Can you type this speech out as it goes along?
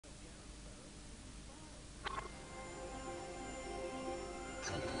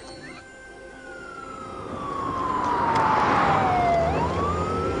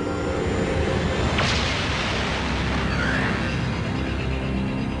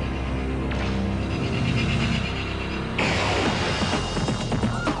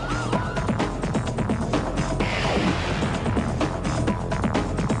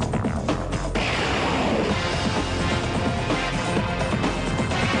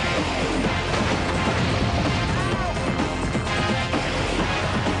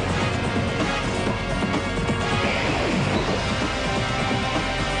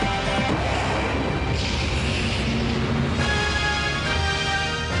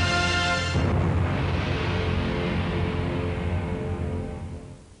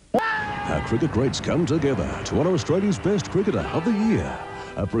cricket greats come together to honour Australia's best cricketer of the year.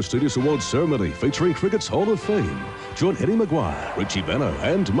 A prestigious awards ceremony featuring Cricket's Hall of Fame. Join Eddie Maguire, Richie Benaud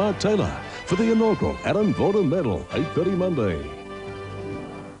and Mark Taylor for the inaugural Adam Border Medal, 8:30 Monday.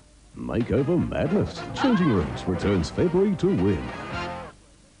 Makeover Madness. Changing Rooms returns February to win.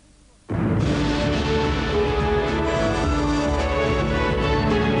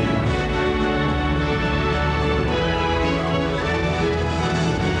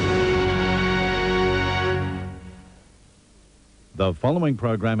 The following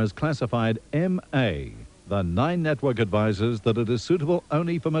program is classified MA. The 9 network advises that it is suitable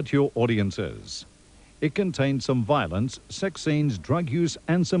only for mature audiences. It contains some violence, sex scenes, drug use,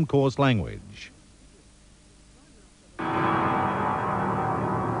 and some coarse language.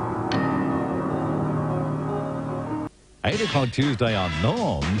 Eight o'clock Tuesday on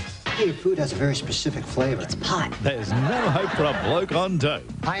Norm. Your food has a very specific flavor. It's pot. There's no hope for a bloke on dope.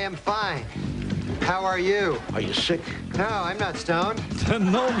 I am fine. How are you? Are you sick? No, I'm not stoned. The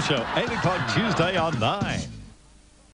Norm Show, 8 o'clock Tuesday on 9.